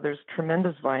again, there's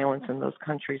tremendous violence in those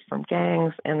countries from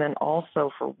gangs, and then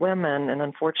also for women. And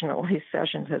unfortunately,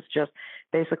 Sessions has just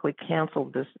basically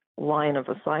canceled this line of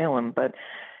asylum. But,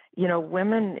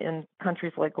 women in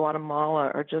countries like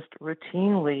Guatemala are just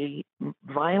routinely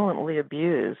violently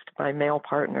abused by male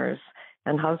partners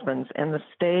and husbands. And the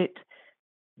state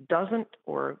doesn't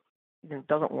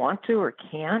want to or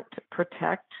can't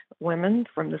protect women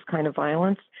from this kind of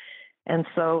violence. And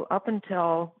so up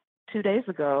until 2 days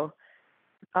ago,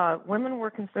 women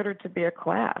were considered to be a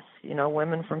class.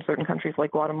 Women from certain countries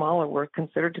like Guatemala were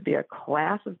considered to be a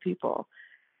class of people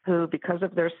who, because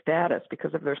of their status,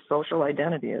 because of their social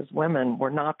identity as women, were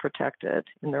not protected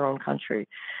in their own country.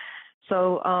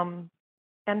 So,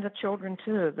 and the children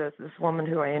too. This woman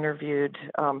who I interviewed,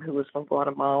 who was from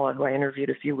Guatemala, who I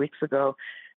interviewed a few weeks ago,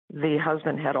 the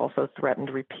husband had also threatened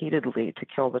repeatedly to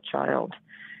kill the child.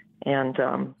 And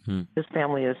his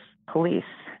family is police,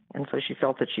 and so she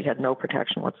felt that she had no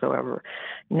protection whatsoever.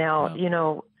 Now,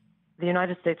 Wow. The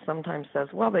United States sometimes says,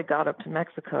 well, they got up to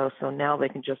Mexico, so now they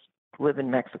can just live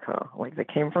in Mexico. Like, they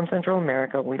came from Central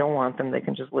America, we don't want them, they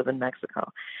can just live in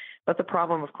Mexico. But the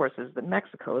problem, of course, is that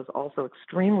Mexico is also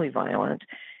extremely violent,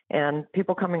 and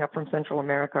people coming up from Central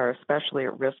America are especially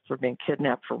at risk for being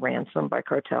kidnapped for ransom by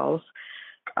cartels.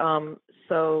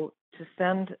 So to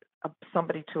send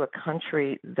somebody to a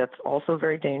country that's also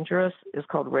very dangerous is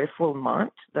called refoulement.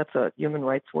 That's a human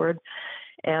rights word.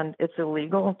 And it's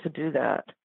illegal to do that.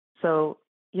 So,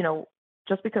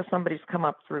 just because somebody's come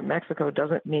up through Mexico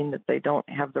doesn't mean that they don't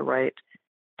have the right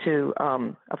to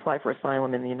apply for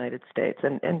asylum in the United States.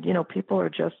 And people are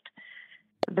just,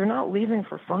 they're not leaving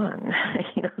for fun.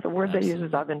 The word they use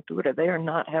is aventura. They are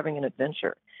not having an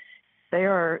adventure. They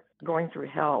are going through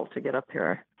hell to get up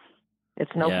here.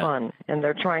 It's no fun, and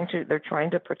they're trying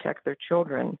to protect their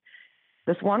children.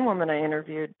 This one woman I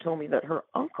interviewed told me that her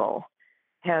uncle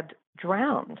had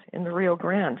drowned in the Rio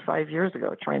Grande 5 years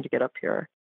ago trying to get up here,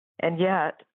 and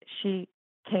yet she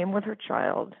came with her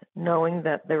child knowing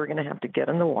that they were going to have to get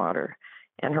in the water,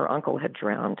 and her uncle had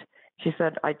drowned. She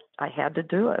said, I had to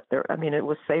do it. It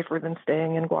was safer than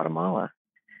staying in Guatemala.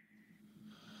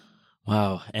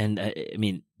 Wow. And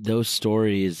those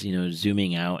stories,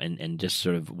 zooming out and just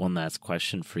sort of one last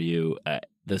question for you.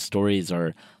 The stories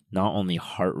are not only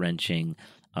heart-wrenching,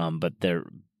 but they're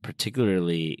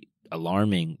particularly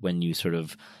alarming when you sort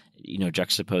of,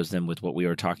 juxtapose them with what we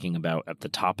were talking about at the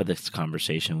top of this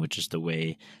conversation, which is the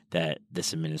way that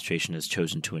this administration has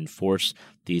chosen to enforce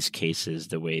these cases,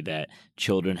 the way that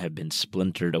children have been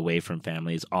splintered away from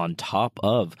families on top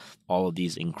of all of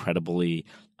these incredibly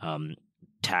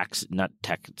not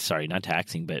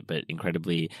taxing, but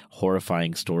incredibly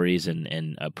horrifying stories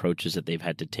and approaches that they've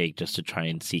had to take just to try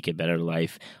and seek a better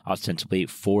life, ostensibly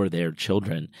for their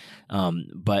children.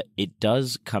 But it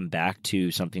does come back to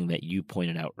something that you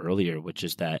pointed out earlier, which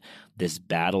is that this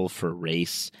battle for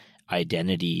race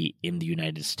identity in the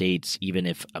United States, even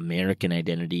if American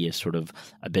identity is sort of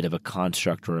a bit of a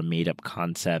construct or a made-up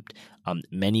concept,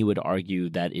 many would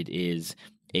argue that it is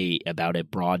about a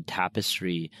broad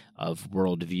tapestry of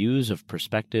worldviews, of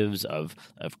perspectives, of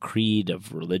creed,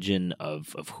 of religion,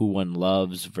 of who one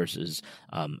loves versus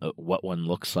what one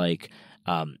looks like.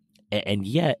 And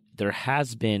yet there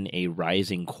has been a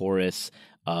rising chorus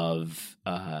of,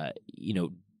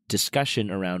 discussion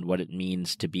around what it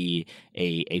means to be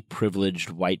a privileged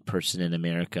white person in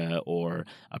America or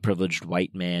a privileged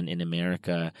white man in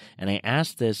America. And I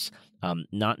asked this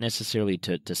not necessarily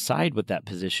to side with that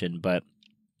position, but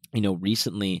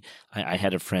recently I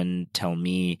had a friend tell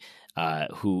me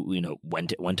who went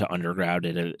to undergrad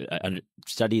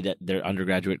studied at their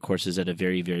undergraduate courses at a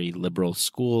very, very liberal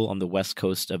school on the West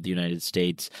Coast of the United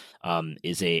States,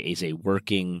 is a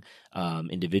working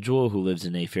individual who lives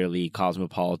in a fairly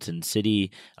cosmopolitan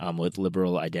city with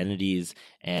liberal identities,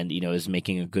 and is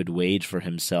making a good wage for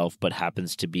himself, but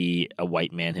happens to be a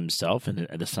white man himself and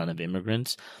the son of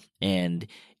immigrants. And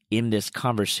in this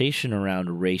conversation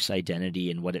around race identity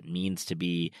and what it means to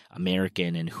be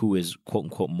American and who is quote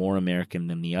unquote more American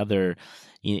than the other,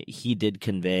 he did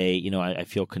convey, I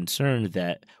feel concerned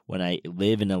that when I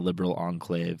live in a liberal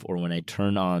enclave or when I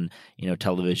turn on,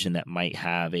 television that might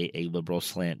have a liberal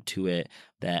slant to it,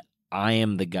 that I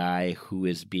am the guy who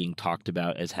is being talked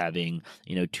about as having,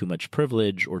 too much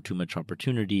privilege or too much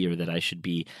opportunity, or that I should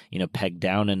be, pegged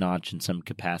down a notch in some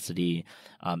capacity.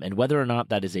 And whether or not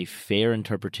that is a fair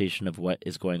interpretation of what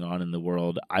is going on in the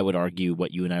world, I would argue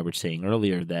what you and I were saying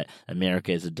earlier, that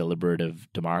America is a deliberative,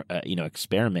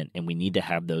 experiment, and we need to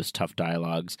have those tough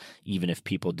dialogues, even if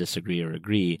people disagree or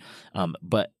agree.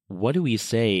 But what do we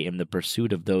say in the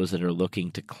pursuit of those that are looking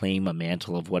to claim a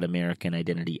mantle of what American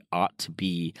identity ought to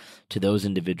be to those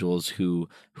individuals who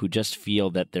just feel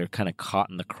that they're kind of caught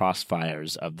in the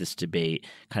crossfires of this debate,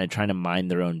 kind of trying to mind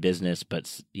their own business,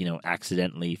 but,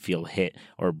 accidentally feel hit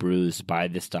or bruised by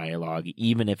this dialogue,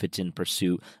 even if it's in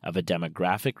pursuit of a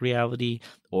demographic reality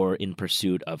or in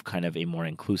pursuit of kind of a more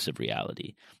inclusive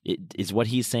reality? Is what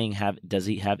he's saying does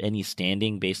he have any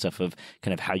standing based off of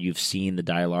kind of how you've seen the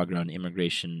dialogue around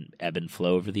immigration ebb and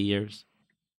flow over the years?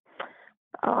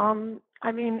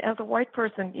 As a white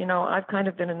person, I've kind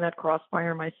of been in that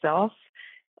crossfire myself,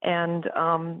 and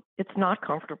it's not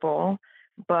comfortable.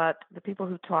 But the people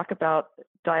who talk about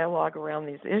dialogue around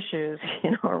these issues,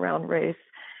 around race,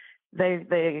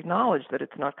 they acknowledge that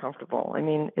it's not comfortable.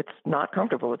 It's not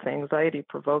comfortable. It's anxiety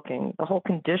provoking. The whole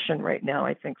condition right now,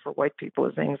 I think, for white people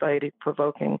is anxiety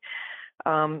provoking.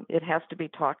 It has to be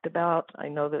talked about. I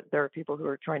know that there are people who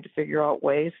are trying to figure out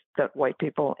ways that white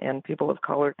people and people of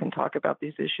color can talk about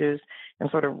these issues and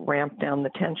sort of ramp down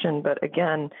the tension. But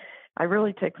again, I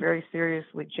really take very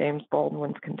seriously James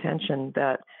Baldwin's contention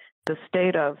that the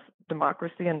state of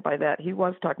democracy, and by that he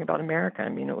was talking about America.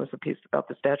 It was a piece about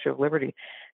the Statue of Liberty.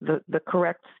 The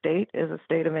correct state is a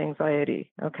state of anxiety,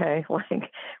 okay?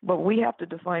 But we have to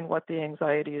define what the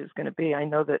anxiety is going to be. I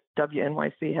know that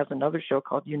WNYC has another show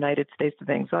called United States of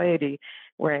Anxiety,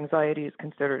 where anxiety is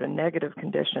considered a negative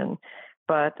condition.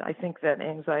 But I think that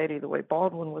anxiety, the way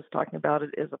Baldwin was talking about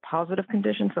it, is a positive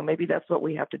condition. So maybe that's what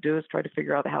we have to do, is try to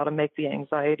figure out how to make the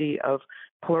anxiety of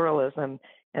pluralism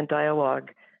and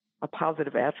dialogue a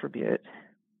positive attribute.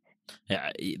 Yeah,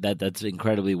 that's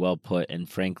incredibly well put. And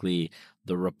frankly,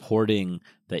 the reporting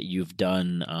that you've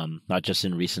done, not just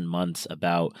in recent months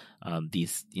about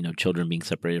these, children being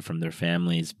separated from their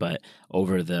families, but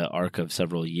over the arc of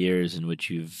several years in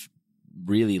which you've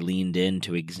really leaned in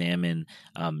to examine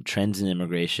trends in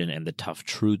immigration and the tough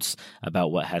truths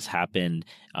about what has happened,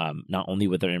 not only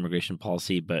with our immigration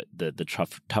policy, but the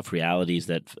tough realities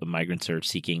that migrants are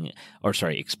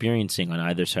experiencing on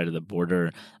either side of the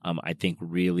border, I think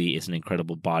really is an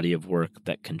incredible body of work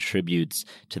that contributes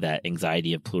to that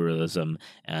anxiety of pluralism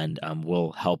and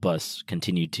will help us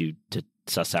continue to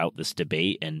suss out this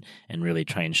debate and really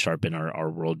try and sharpen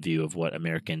our worldview of what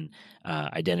American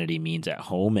identity means at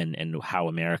home and how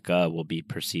America will be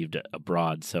perceived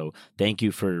abroad. So thank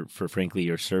you for frankly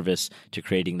your service to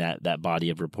creating that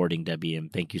body of reporting, Debbie,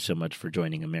 and thank you so much for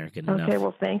joining American Enough. Okay,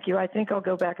 well, thank you. I think I'll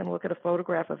go back and look at a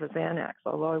photograph of his Xanax,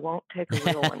 although I won't take a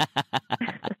real one.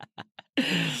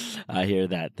 I hear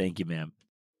that. Thank you, ma'am.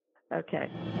 Okay.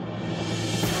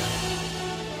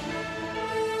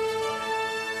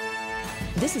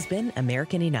 This has been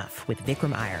American Enough with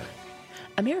Vikram Iyer.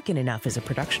 American Enough is a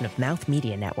production of Mouth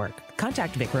Media Network.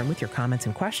 Contact Vikram with your comments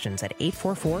and questions at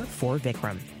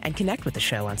 844-4Vikram and connect with the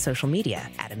show on social media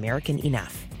at American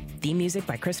Enough. Theme music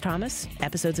by Chris Thomas.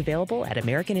 Episodes available at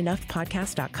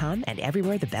AmericanEnoughPodcast.com and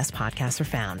everywhere the best podcasts are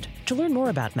found. To learn more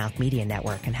about Mouth Media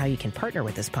Network and how you can partner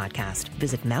with this podcast,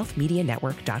 visit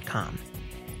mouthmedianetwork.com.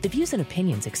 The views and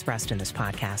opinions expressed in this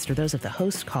podcast are those of the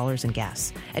host, callers, and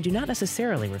guests, and do not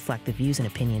necessarily reflect the views and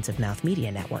opinions of Mouth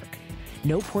Media Network.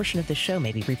 No portion of this show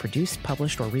may be reproduced,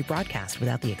 published, or rebroadcast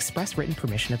without the express written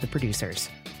permission of the producers.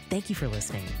 Thank you for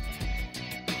listening.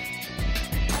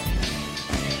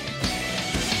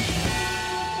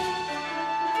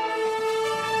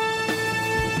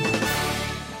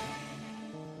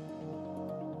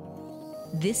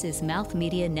 This is Mouth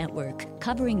Media Network,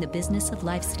 covering the business of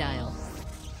lifestyle.